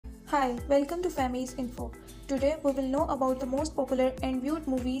Hi, welcome to Fami's Info. Today we will know about the most popular and viewed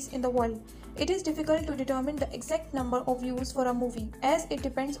movies in the world. It is difficult to determine the exact number of views for a movie as it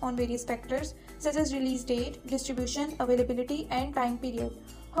depends on various factors such as release date, distribution, availability and time period.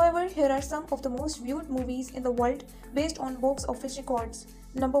 However, here are some of the most viewed movies in the world based on box office records.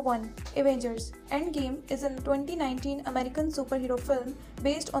 Number 1. Avengers. Endgame is a 2019 American superhero film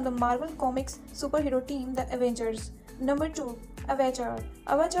based on the Marvel Comics superhero team The Avengers. Number 2. Avatar.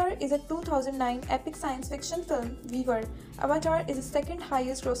 Avatar is a 2009 epic science fiction film. Weaver. Avatar is the second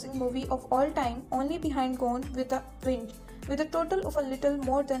highest grossing movie of all time, only behind Gone with the Wind, with a total of a little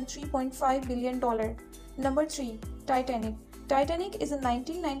more than $3.5 billion. Number 3. Titanic. Titanic is a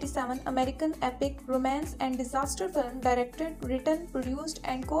 1997 American epic romance and disaster film directed, written, produced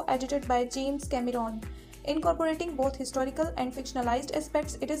and co-edited by James Cameron. Incorporating both historical and fictionalized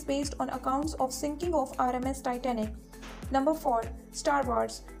aspects, it is based on accounts of sinking of RMS Titanic. Number 4. Star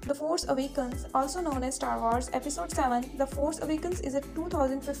Wars. The Force Awakens, also known as Star Wars Episode 7, The Force Awakens is a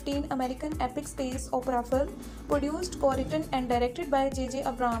 2015 American epic space opera film produced, co-written and directed by J.J.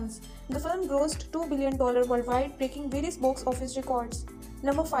 Abrams. The film grossed $2 billion worldwide, breaking various box office records.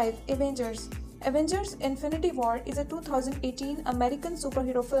 Number 5. Avengers. Avengers Infinity War is a 2018 American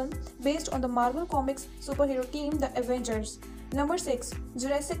superhero film based on the Marvel Comics superhero team The Avengers. Number 6.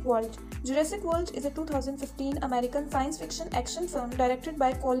 Jurassic World. Jurassic World is a 2015 American science fiction action film directed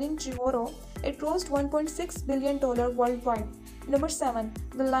by Colin Trevorrow. It grossed $1.6 billion worldwide. Number 7.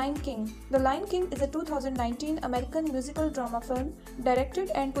 The Lion King. The Lion King is a 2019 American musical drama film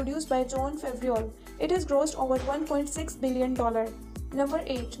directed and produced by Jon Favreau. It has grossed over $1.6 billion. Number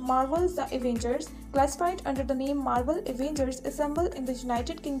 8. Marvel's The Avengers, classified under the name Marvel Avengers Assemble in the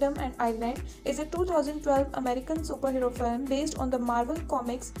United Kingdom and Ireland, is a 2012 American superhero film based on the Marvel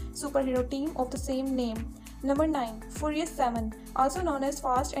Comics superhero team of the same name. Number 9. Furious 7, also known as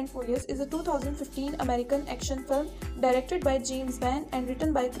Fast and Furious, is a 2015 American action film directed by James Wan and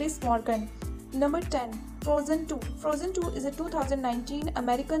written by Chris Morgan. Number 10. Frozen 2. Frozen 2 is a 2019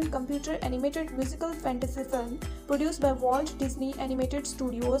 American computer animated musical fantasy film produced by Walt Disney Animated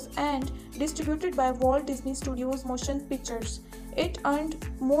Studios and distributed by Walt Disney Studios Motion Pictures. It earned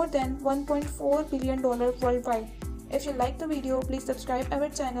more than $1.4 billion worldwide. If you like the video, please subscribe our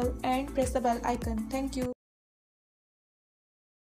channel and press the bell icon. Thank you.